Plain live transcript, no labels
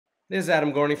This is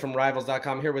Adam Gorney from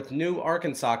Rivals.com here with new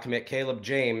Arkansas commit Kaleb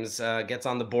James. Gets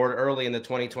on the board early in the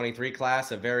 2023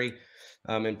 class, a very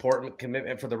important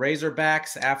commitment for the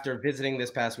Razorbacks after visiting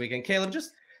this past weekend. Kaleb,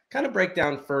 just kind of break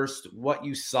down first what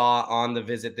you saw on the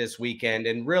visit this weekend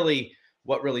and really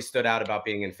what really stood out about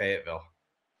being in Fayetteville.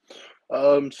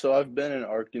 So I've been in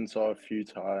Arkansas a few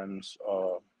times.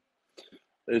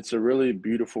 It's a really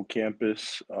beautiful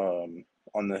campus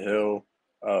on the hill.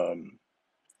 Um,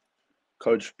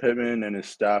 Coach Pittman and his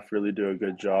staff really do a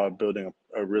good job building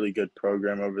a really good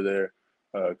program over there.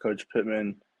 Coach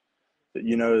Pittman,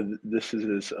 this is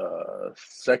his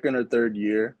second or third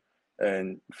year,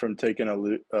 and from taking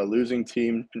a losing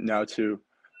team now to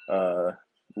a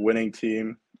winning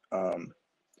team. Um,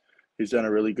 he's done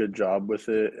a really good job with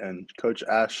it. And Coach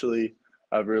Ashley,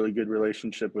 I have a really good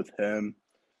relationship with him.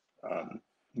 Um,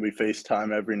 we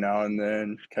FaceTime every now and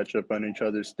then, catch up on each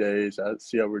other's days,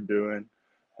 see how we're doing,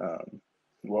 um,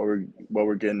 what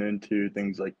we're getting into,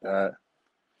 things like that.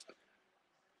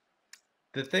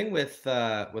 The thing with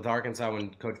Arkansas when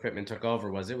Coach Pittman took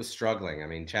over was it was struggling. I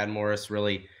mean, Chad Morris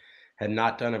really had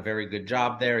not done a very good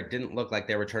job there. It didn't look like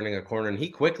they were turning a corner, and he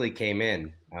quickly came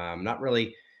in. Not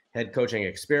really head coaching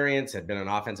experience, had been an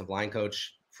offensive line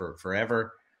coach for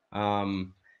forever,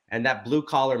 and that blue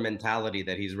collar mentality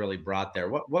that he's really brought there.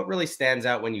 What really stands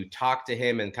out when you talk to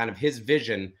him and kind of his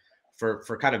vision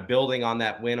for kind of building on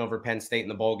that win over Penn State in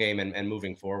the bowl game and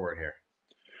moving forward here?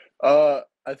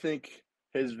 I think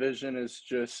his vision is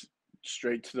just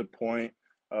straight to the point.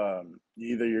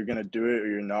 Either you're gonna do it or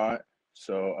you're not.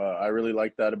 So I really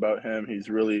like that about him. He's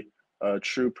really a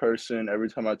true person. Every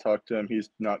time I talk to him, he's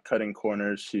not cutting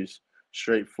corners. He's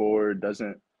straightforward,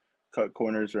 doesn't cut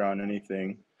corners around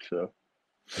anything. So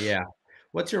Yeah.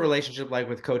 What's your relationship like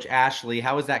with Coach Ashley?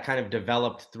 How has that kind of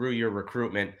developed through your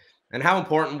recruitment? And how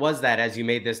important was that as you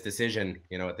made this decision,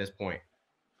 at this point?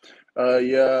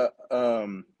 yeah,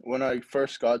 when I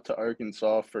first got to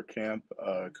Arkansas for camp,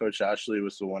 Coach Ashley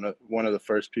was one of the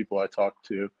first people I talked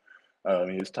to.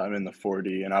 He was timing the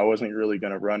 40, and I wasn't really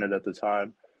gonna run it at the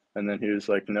time. And then he was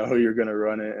like, "No, you're gonna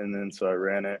run it." And then so I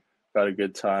ran it, got a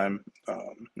good time.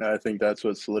 And I think that's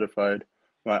what solidified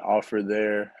my offer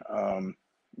there.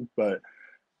 But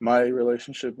my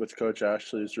relationship with Coach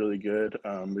Ashley is really good.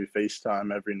 We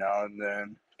FaceTime every now and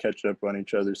then, catch up on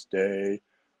each other's day,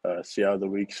 see how the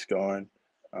week's going,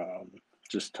 um,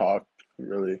 just talk,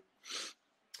 really.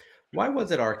 Why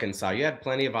was it Arkansas? You had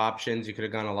plenty of options. You could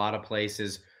have gone a lot of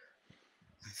places.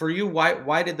 For you,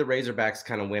 why did the Razorbacks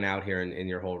kind of win out here in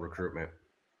your whole recruitment?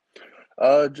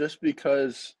 Just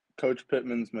because Coach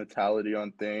Pittman's mentality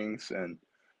on things and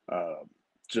uh,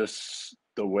 just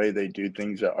the way they do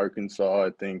things at Arkansas, I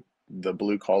think the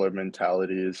blue collar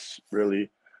mentality is really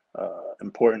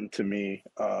important to me.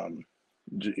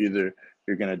 Either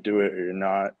you're going to do it or you're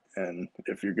not. And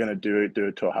if you're going to do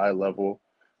it to a high level.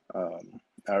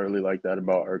 I really like that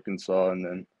about Arkansas. And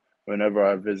then whenever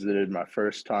I visited my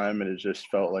first time, it just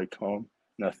felt like home.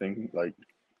 Nothing like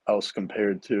else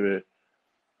compared to it.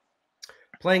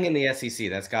 Playing in the SEC,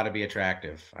 that's got to be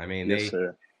attractive. I mean, Yes, they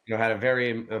sir. had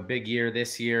a big year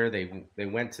this year. They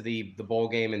went to the bowl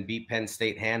game and beat Penn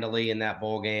State handily in that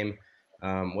bowl game.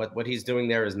 What he's doing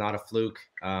there is not a fluke.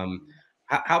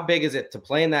 How big is it to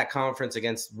play in that conference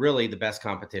against really the best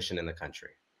competition in the country?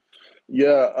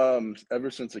 Yeah,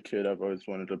 ever since a kid, I've always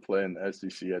wanted to play in the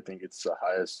SEC. I think it's the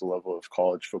highest level of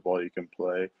college football you can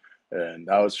play, and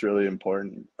that was really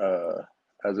important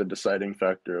as a deciding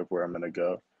factor of where I'm going to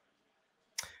go.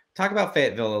 Talk about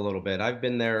Fayetteville a little bit. I've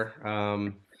been there.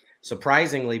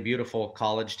 Surprisingly beautiful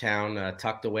college town,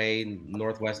 tucked away in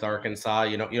northwest Arkansas.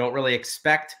 You don't really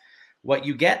expect what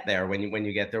you get there when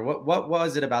you get there. What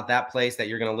was it about that place that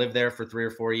you're going to live there for 3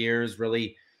 or 4 years?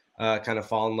 Really, kind of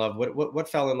fall in love. What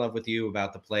fell in love with you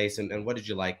about the place, and what did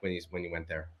you like when you went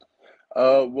there?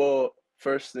 Well,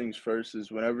 first things first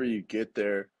is whenever you get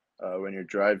there, when you're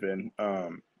driving,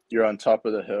 you're on top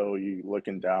of the hill, you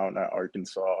looking down at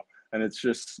Arkansas, and it's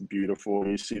just beautiful.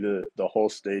 You see the whole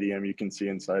stadium, you can see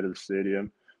inside of the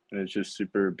stadium, and it's just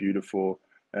super beautiful.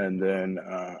 And then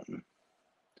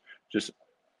just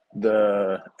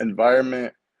the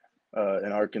environment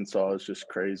in Arkansas is just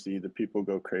crazy. The people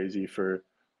go crazy for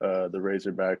the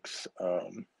Razorbacks,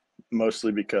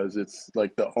 mostly because it's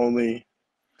like the only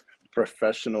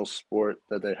professional sport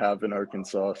that they have in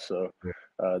Arkansas. So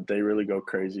they really go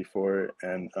crazy for it.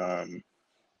 And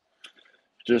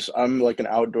just I'm like an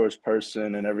outdoors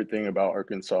person, and everything about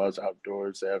Arkansas is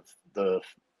outdoors. They have the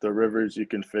rivers you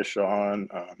can fish on.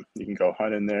 You can go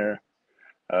hunting there.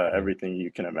 Everything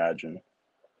you can imagine.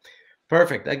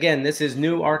 Perfect. Again, this is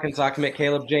new Arkansas commit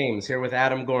Kaleb James here with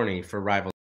Adam Gorney for Rivals.